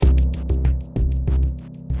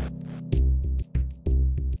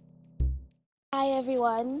Hi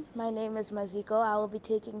everyone, my name is Maziko. I will be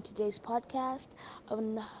taking today's podcast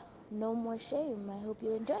on No More Shame. I hope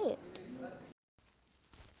you enjoy it.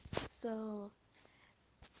 So,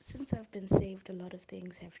 since I've been saved, a lot of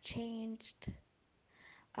things have changed.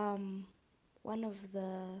 Um, one of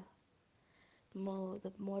the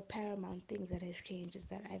more paramount things that has changed is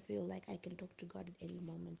that I feel like I can talk to God at any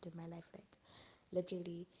moment in my life, like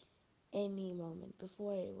literally any moment.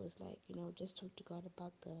 Before it was like, just talk to God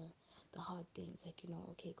about the hard things, like,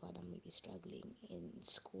 okay, God, I'm really struggling in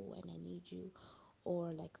school and I need you.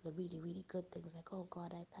 Or like the really, really good things, like, oh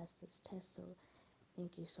God, I passed this test, so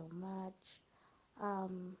thank you so much.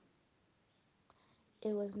 Um,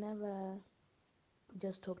 it was never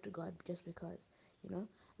just talk to God just because, you know,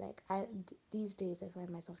 like these days I find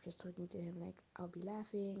myself just talking to him, like I'll be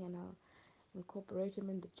laughing and I'll incorporate him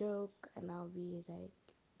in the joke, and I'll be like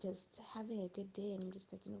just having a good day, and I'm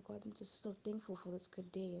just like, God, I'm just so thankful for this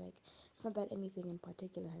good day. Like, it's not that anything in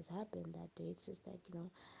particular has happened that day, it's just like,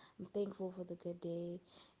 I'm thankful for the good day.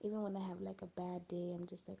 Even when I have like a bad day, I'm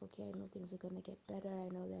just like, okay, I know things are gonna get better. I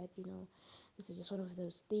know that, this is just one of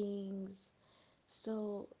those things.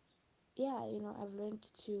 So yeah, I've learned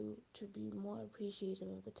to be more appreciative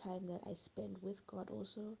of the time that I spend with God.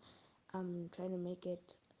 Also, I'm trying to make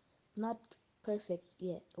it not perfect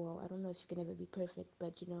yet. Well, I don't know if you can ever be perfect,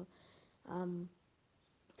 but um,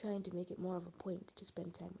 trying to make it more of a point to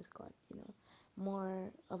spend time with God.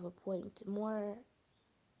 More of a point. More.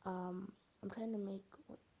 I'm trying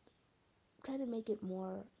to make it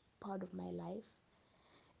more part of my life,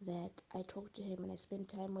 that I talk to him and I spend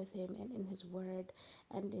time with him and in his word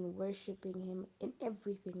and in worshiping him in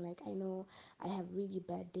everything. Like, I know I have really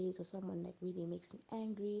bad days or someone like really makes me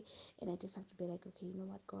angry, and I just have to be like, okay, you know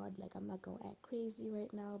what, God, like I'm not gonna act crazy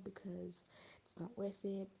right now because it's not worth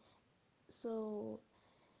it. So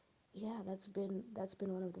yeah, that's been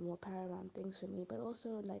one of the more paramount things for me. But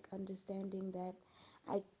also like understanding that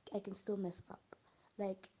I I can still mess up.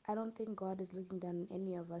 Like, I don't think God is looking down on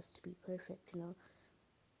any of us to be perfect.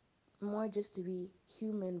 More just to be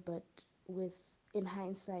human, but with, in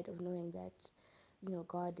hindsight, of knowing that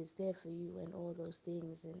God is there for you and all those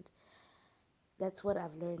things. And that's what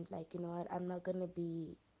I've learned. Like, I'm not gonna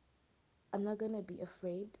be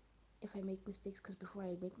afraid if I make mistakes, because before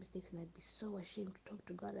I'd make mistakes and I'd be so ashamed to talk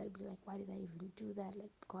to God. I'd be like, why did I even do that? Like,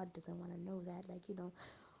 God doesn't want to know that. Like,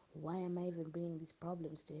 why am I even bringing these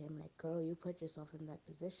problems to him? Like, girl, you put yourself in that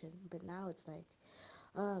position. But now it's like,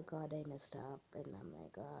 oh God, I messed up, and I'm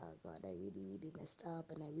like, oh God, I really, really messed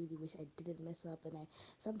up, and I really wish I didn't mess up. And I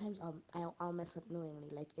sometimes I'll mess up knowingly,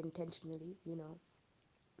 like intentionally,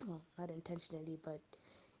 well, not intentionally, but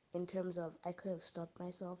in terms of, I could have stopped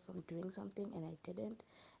myself from doing something and I didn't.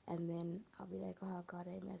 And then I'll be like, oh God,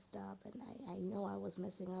 I messed up, and I know I was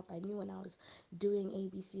messing up. I knew when I was doing A,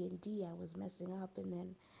 B, C, and D, I was messing up. And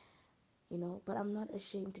then, but I'm not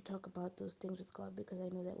ashamed to talk about those things with God, because I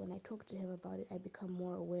know that when I talk to him about it, I become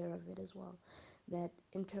more aware of it as well. That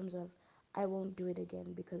in terms of, I won't do it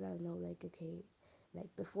again, because I know, like, okay, like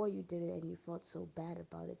before you did it and you felt so bad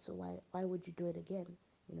about it, so why would you do it again?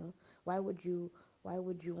 you know why would you why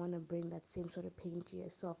would you want to bring that same sort of pain to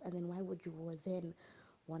yourself? And then why would you then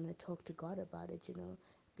want to talk to God about it?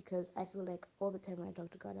 Because I feel like all the time when I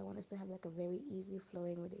talk to God, I want us to have like a very easy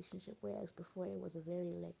flowing relationship, whereas before it was a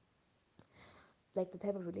very like the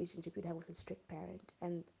type of relationship you'd have with a strict parent.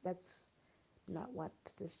 And that's not what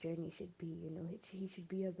this journey should be. He should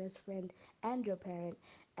be your best friend and your parent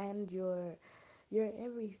and your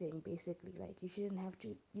everything, basically. Like, you shouldn't have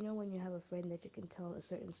to, when you have a friend that you can tell a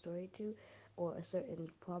certain story to or a certain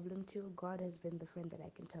problem to, God has been the friend that I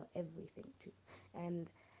can tell everything to. And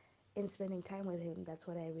in spending time with him, that's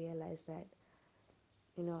what I realized, that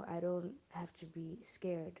I don't have to be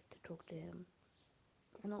scared to talk to him.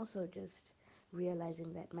 And also just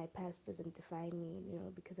realizing that my past doesn't define me,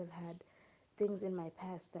 because I've had things in my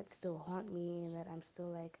past that still haunt me, and that I'm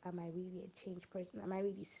still like, am I really a changed person? Am I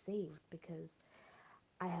really saved? Because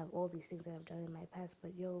I have all these things that I've done in my past,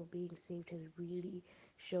 but being saved has really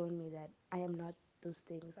shown me that I am not those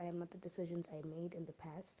things. I am not the decisions I made in the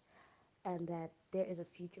past, and that there is a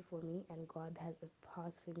future for me, and God has a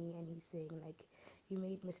path for me, and he's saying, like, you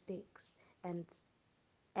made mistakes, and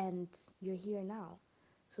and you're here now.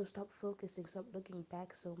 So stop focusing, stop looking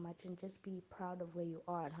back so much, and just be proud of where you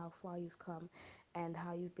are and how far you've come, and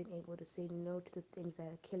how you've been able to say no to the things that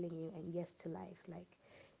are killing you and yes to life. Like,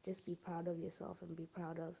 just be proud of yourself and be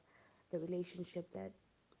proud of the relationship that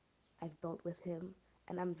I've built with him.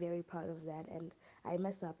 And I'm very proud of that. And I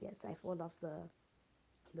mess up, yes, I fall off the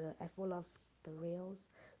rails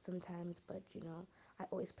sometimes, but I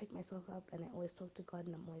always pick myself up and I always talk to God,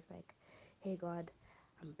 and I'm always like, hey God,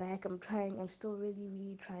 I'm back. I'm trying. I'm still really,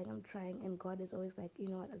 really trying. I'm trying, and God is always like, you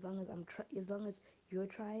know what? As long as as long as you're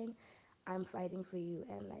trying, I'm fighting for you.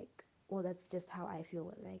 And like, well, that's just how I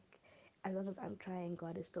feel. Like, as long as I'm trying,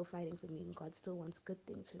 God is still fighting for me, and God still wants good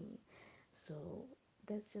things for me. So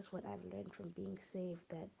that's just what I've learned from being saved.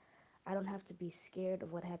 That I don't have to be scared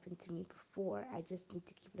of what happened to me before. I just need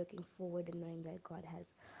to keep looking forward and knowing that God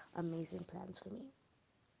has amazing plans for me.